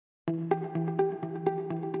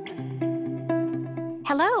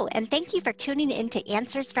Hello, and thank you for tuning in to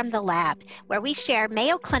Answers from the Lab, where we share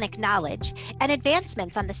Mayo Clinic knowledge and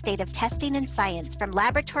advancements on the state of testing and science from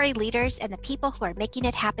laboratory leaders and the people who are making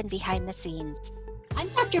it happen behind the scenes. I'm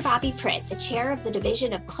Dr. Bobby Pritt, the chair of the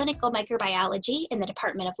Division of Clinical Microbiology in the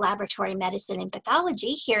Department of Laboratory Medicine and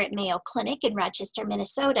Pathology here at Mayo Clinic in Rochester,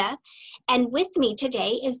 Minnesota. And with me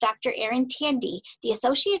today is Dr. Erin Tandy, the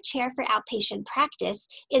Associate Chair for Outpatient Practice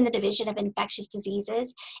in the Division of Infectious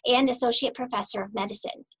Diseases and Associate Professor of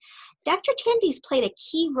Medicine. Dr. Tandy's played a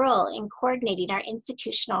key role in coordinating our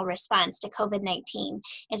institutional response to COVID-19,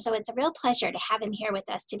 and so it's a real pleasure to have him here with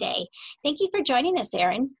us today. Thank you for joining us,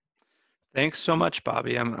 Erin. Thanks so much,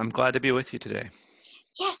 Bobby. I'm glad to be with you today.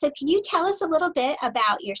 Yeah, so can you tell us a little bit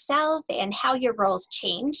about yourself and how your role's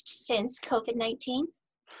changed since COVID-19?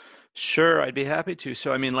 Sure, I'd be happy to.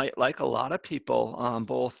 So, like a lot of people,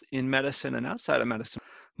 both in medicine and outside of medicine,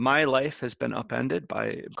 my life has been upended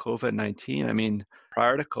by COVID-19.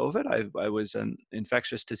 Prior to COVID, I was an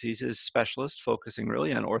infectious diseases specialist focusing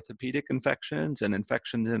really on orthopedic infections and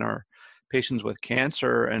infections in our patients with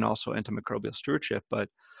cancer and also antimicrobial stewardship. But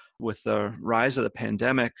with the rise of the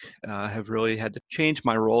pandemic, I have really had to change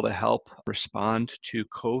my role to help respond to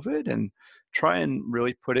COVID and try and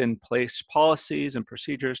really put in place policies and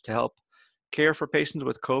procedures to help care for patients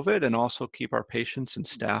with COVID and also keep our patients and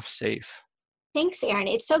staff safe. Thanks, Erin.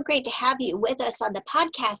 It's so great to have you with us on the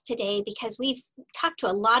podcast today because we've talked to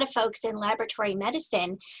a lot of folks in laboratory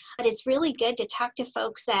medicine, but it's really good to talk to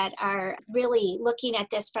folks that are really looking at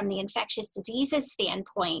this from the infectious diseases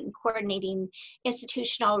standpoint, coordinating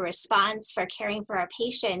institutional response for caring for our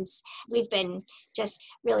patients. We've been just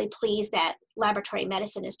really pleased that laboratory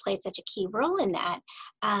medicine has played such a key role in that.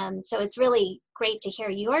 So it's really great to hear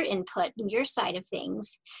your input and your side of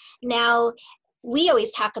things. Now, we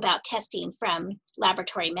always talk about testing from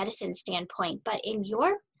laboratory medicine standpoint, but in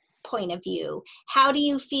your point of view, how do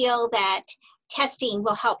you feel that testing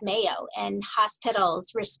will help Mayo and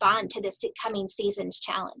hospitals respond to this coming season's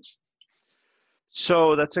challenge?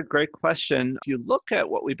 So that's a great question. If you look at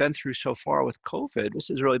what we've been through so far with COVID, this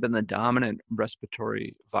has really been the dominant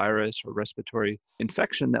respiratory virus or respiratory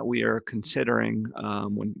infection that we are considering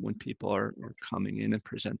when people are coming in and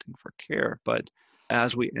presenting for care. But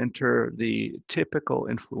as we enter the typical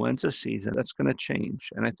influenza season, that's going to change.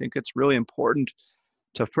 And I think it's really important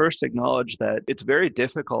to first acknowledge that it's very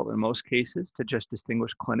difficult in most cases to just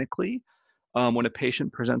distinguish clinically when a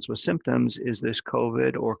patient presents with symptoms, is this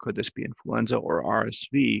COVID or could this be influenza or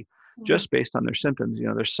RSV, just based on their symptoms.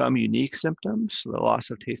 There's some unique symptoms. The loss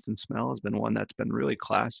of taste and smell has been one that's been really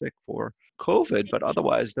classic for COVID, but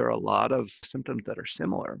otherwise there are a lot of symptoms that are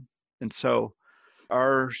similar. And so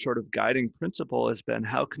our sort of guiding principle has been,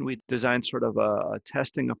 how can we design sort of a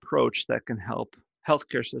testing approach that can help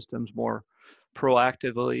healthcare systems more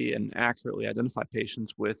proactively and accurately identify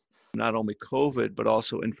patients with not only COVID, but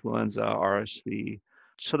also influenza, RSV,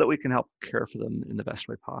 so that we can help care for them in the best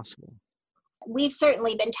way possible. We've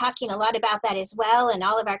certainly been talking a lot about that as well, and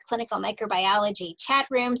all of our clinical microbiology chat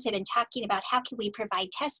rooms have been talking about how can we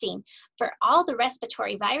provide testing for all the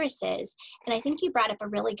respiratory viruses. And I think you brought up a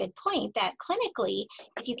really good point that clinically,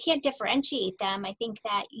 if you can't differentiate them, I think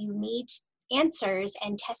that you need answers,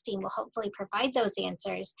 and testing will hopefully provide those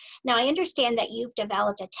answers. Now, I understand that you've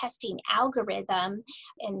developed a testing algorithm,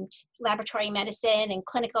 and laboratory medicine and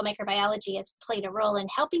clinical microbiology has played a role in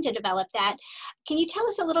helping to develop that. Can you tell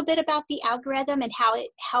us a little bit about the algorithm and how it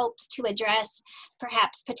helps to address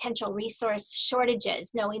perhaps potential resource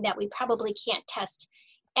shortages, knowing that we probably can't test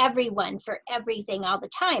everyone for everything all the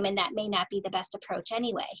time, and that may not be the best approach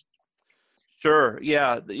anyway? Sure.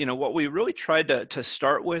 Yeah. What we really tried to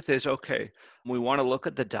start with is, okay, we want to look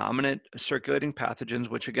at the dominant circulating pathogens,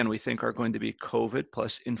 which again, we think are going to be COVID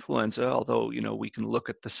plus influenza, although, we can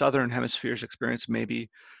look at the Southern Hemisphere's experience, maybe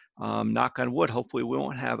knock on wood, hopefully we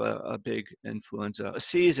won't have a big influenza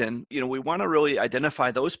season. We want to really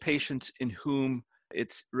identify those patients in whom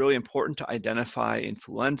it's really important to identify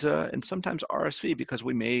influenza and sometimes RSV, because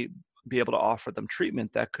we may be able to offer them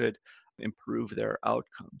treatment that could improve their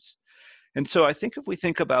outcomes. And so I think if we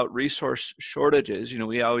think about resource shortages,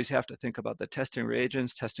 we always have to think about the testing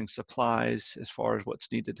reagents, testing supplies, as far as what's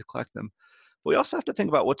needed to collect them. But we also have to think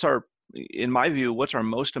about in my view, what's our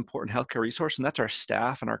most important healthcare resource, and that's our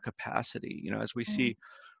staff and our capacity. As we see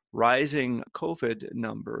rising COVID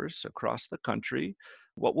numbers across the country,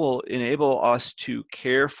 what will enable us to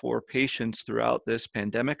care for patients throughout this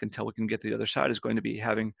pandemic until we can get to the other side is going to be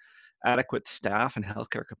having adequate staff and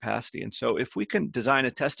healthcare capacity. And so if we can design a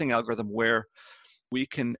testing algorithm where we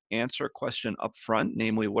can answer a question up front,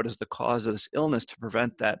 namely, what is the cause of this illness, to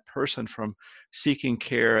prevent that person from seeking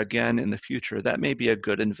care again in the future, that may be a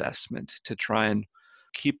good investment to try and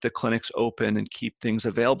keep the clinics open and keep things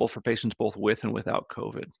available for patients both with and without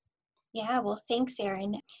COVID. Yeah, well, thanks,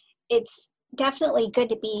 Aaron. It's definitely good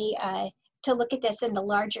to be to look at this in the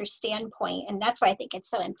larger standpoint, and that's why I think it's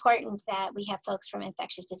so important that we have folks from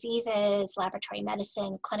infectious diseases, laboratory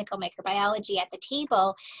medicine, clinical microbiology at the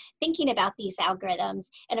table, thinking about these algorithms.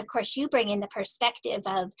 And of course, you bring in the perspective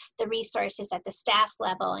of the resources at the staff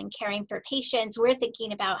level and caring for patients. We're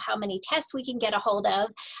thinking about how many tests we can get a hold of,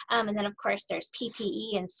 and then of course there's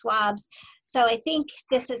PPE and swabs. So I think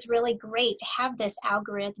this is really great to have this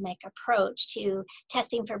algorithmic approach to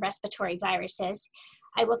testing for respiratory viruses.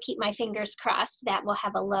 I will keep my fingers crossed that we'll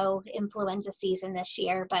have a low influenza season this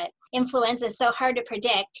year, but influenza is so hard to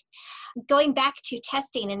predict. Going back to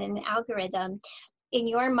testing in an algorithm, in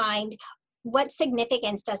your mind, what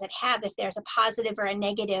significance does it have if there's a positive or a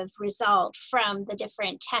negative result from the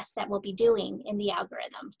different tests that we'll be doing in the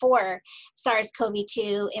algorithm for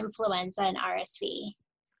SARS-CoV-2, influenza, and RSV?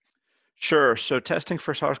 Sure. So testing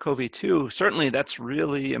for SARS-CoV-2, certainly that's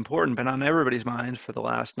really important, been on everybody's mind for the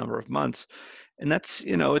last number of months. And that's,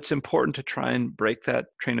 it's important to try and break that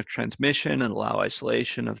chain of transmission and allow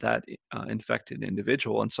isolation of that infected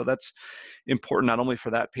individual. And so that's important not only for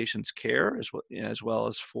that patient's care as well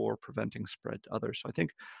as for preventing spread to others. So I think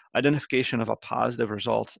identification of a positive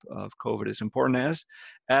result of COVID is important,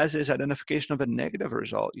 as is identification of a negative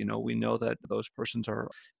result. We know that those persons are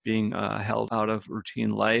being held out of routine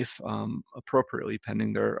life appropriately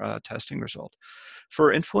pending their testing result.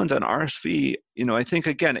 For influenza and RSV, I think,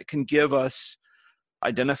 again, it can give us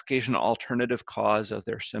identification alternative cause of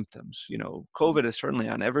their symptoms. COVID is certainly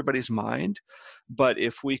on everybody's mind, but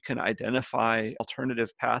if we can identify alternative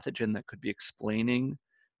pathogen that could be explaining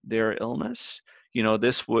their illness,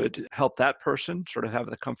 this would help that person sort of have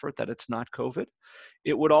the comfort that it's not COVID.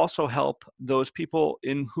 It would also help those people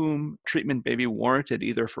in whom treatment may be warranted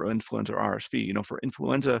either for influenza or RSV. For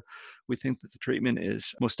influenza, we think that the treatment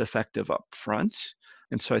is most effective up front.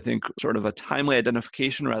 And so I think sort of a timely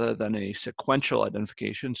identification rather than a sequential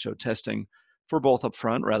identification. So testing for both up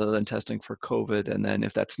front rather than testing for COVID. And then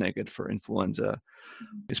if that's negative for influenza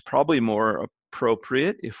is probably more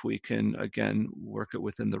appropriate if we can, again, work it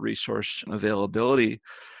within the resource availability.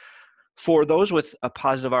 For those with a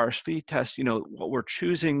positive RSV test, what we're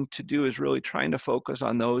choosing to do is really trying to focus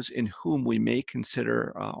on those in whom we may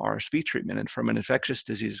consider RSV treatment. And from an infectious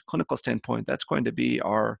disease clinical standpoint, that's going to be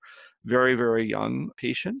our very, very young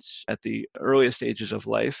patients at the earliest stages of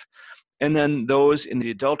life. And then those in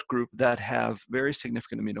the adult group that have very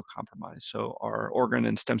significant immunocompromise. So our organ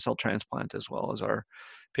and stem cell transplant, as well as our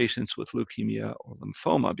patients with leukemia or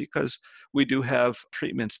lymphoma, because we do have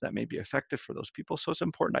treatments that may be effective for those people. So it's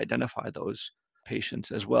important to identify those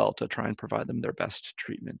patients as well to try and provide them their best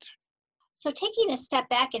treatment. So taking a step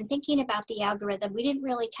back and thinking about the algorithm, we didn't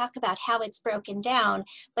really talk about how it's broken down,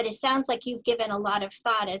 but it sounds like you've given a lot of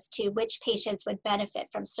thought as to which patients would benefit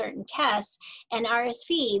from certain tests, and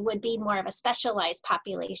RSV would be more of a specialized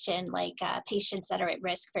population, like patients that are at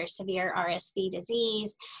risk for severe RSV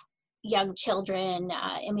disease, young children,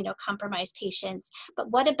 immunocompromised patients. But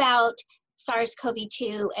what about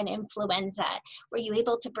SARS-CoV-2 and influenza? Were you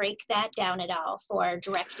able to break that down at all for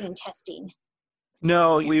directing testing?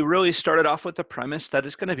 No, we really started off with the premise that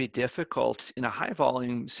it's going to be difficult in a high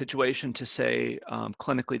volume situation to say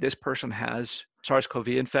clinically this person has SARS-CoV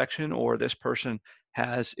infection or this person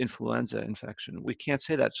has influenza infection. We can't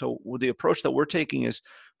say that. So the approach that we're taking is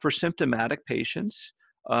for symptomatic patients,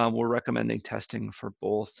 we're recommending testing for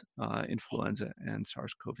both influenza and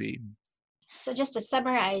SARS-CoV. So just to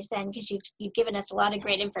summarize then, because you've given us a lot of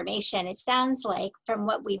great information, it sounds like from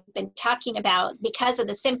what we've been talking about, because of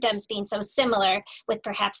the symptoms being so similar, with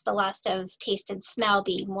perhaps the loss of taste and smell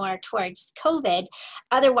being more towards COVID,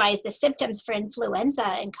 otherwise the symptoms for influenza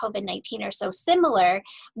and COVID-19 are so similar,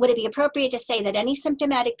 would it be appropriate to say that any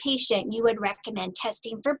symptomatic patient you would recommend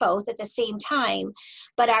testing for both at the same time,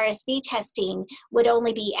 but RSV testing would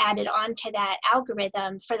only be added onto that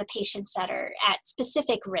algorithm for the patients that are at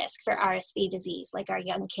specific risk for RSV disease, like our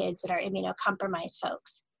young kids and our immunocompromised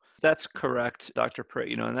folks? That's correct, Dr.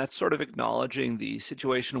 Pritt, and that's sort of acknowledging the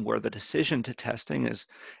situation where the decision to testing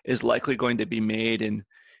is likely going to be made, and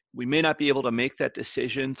we may not be able to make that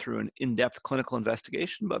decision through an in-depth clinical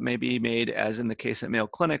investigation, but may be made, as in the case at Mayo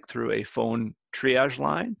Clinic, through a phone triage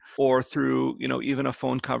line or through, even a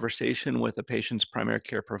phone conversation with a patient's primary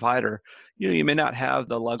care provider. You may not have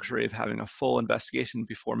the luxury of having a full investigation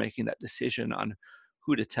before making that decision on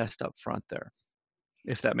who to test up front there,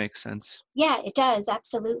 if that makes sense. Yeah, it does,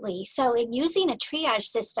 absolutely. So in using a triage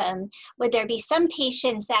system, would there be some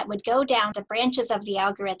patients that would go down the branches of the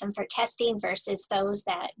algorithm for testing versus those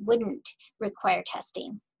that wouldn't require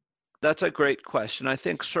testing? That's a great question. I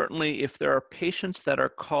think certainly if there are patients that are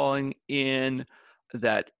calling in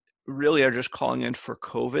that really are just calling in for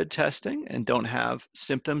COVID testing and don't have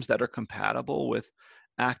symptoms that are compatible with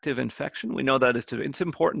active infection, we know that it's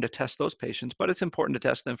important to test those patients, but it's important to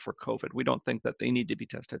test them for COVID. We don't think that they need to be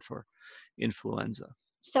tested for influenza.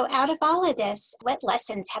 So out of all of this, what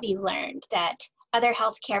lessons have you learned that other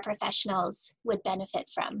healthcare professionals would benefit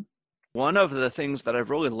from? One of the things that I've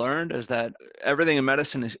really learned is that everything in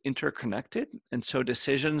medicine is interconnected. And so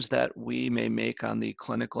decisions that we may make on the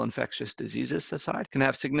clinical infectious diseases side can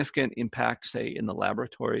have significant impact, say, in the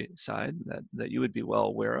laboratory side that you would be well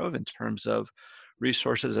aware of in terms of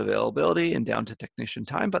resources availability and down to technician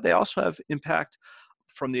time. But they also have impact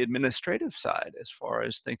from the administrative side as far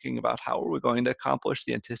as thinking about how are we going to accomplish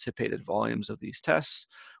the anticipated volumes of these tests,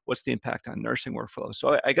 what's the impact on nursing workflow.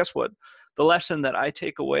 So I guess what the lesson that I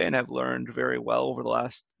take away and have learned very well over the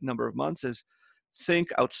last number of months is think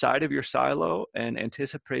outside of your silo and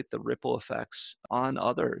anticipate the ripple effects on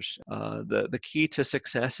others. The key to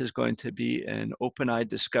success is going to be an open-eyed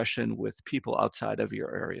discussion with people outside of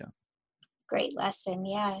your area. Great lesson,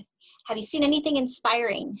 yeah. Have you seen anything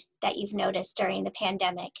inspiring that you've noticed during the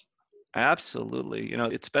pandemic? Absolutely.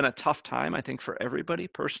 It's been a tough time, I think, for everybody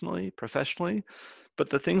personally, professionally. But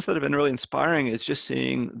the things that have been really inspiring is just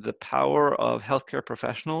seeing the power of healthcare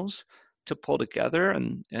professionals to pull together.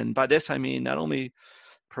 And by this, I mean not only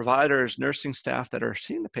providers, nursing staff that are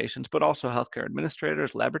seeing the patients, but also healthcare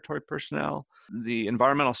administrators, laboratory personnel, the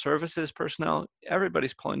environmental services personnel.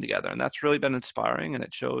 Everybody's pulling together. And that's really been inspiring. And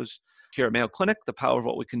it shows here at Mayo Clinic the power of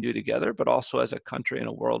what we can do together, but also as a country and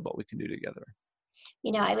a world, what we can do together.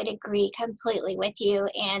 I would agree completely with you.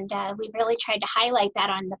 And we've really tried to highlight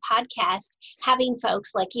that on the podcast, having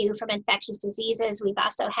folks like you from infectious diseases. We've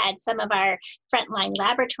also had some of our frontline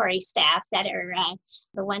laboratory staff that are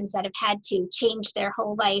the ones that have had to change their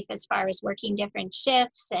whole life as far as working different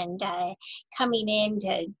shifts and coming in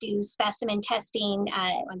to do specimen testing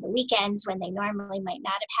on the weekends when they normally might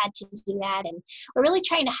not have had to do that. And we're really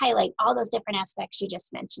trying to highlight all those different aspects you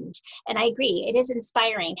just mentioned. And I agree, it is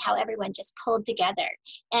inspiring how everyone just pulled together.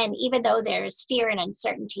 And even though there's fear and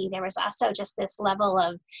uncertainty, there was also just this level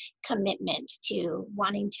of commitment to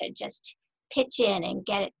wanting to just pitch in and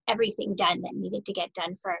get everything done that needed to get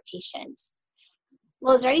done for our patients.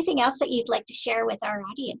 Well, is there anything else that you'd like to share with our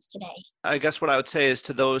audience today? I guess what I would say is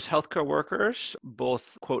to those healthcare workers,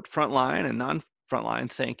 both quote frontline and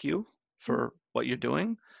non-frontline, thank you for what you're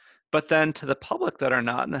doing. But then to the public that are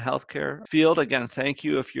not in the healthcare field, again, thank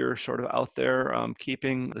you if you're sort of out there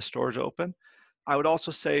keeping the stores open. I would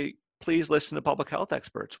also say, please listen to public health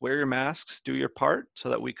experts. Wear your masks, do your part so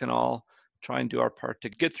that we can all try and do our part to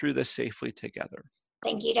get through this safely together.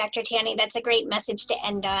 Thank you, Dr. Tanney. That's a great message to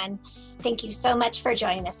end on. Thank you so much for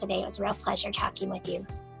joining us today. It was a real pleasure talking with you.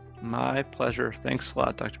 My pleasure. Thanks a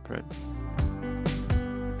lot, Dr. Pritt.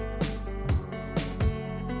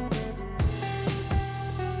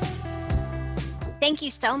 Thank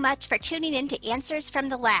you so much for tuning in to Answers from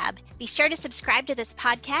the Lab. Be sure to subscribe to this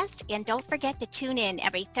podcast and don't forget to tune in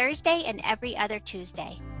every Thursday and every other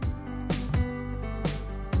Tuesday.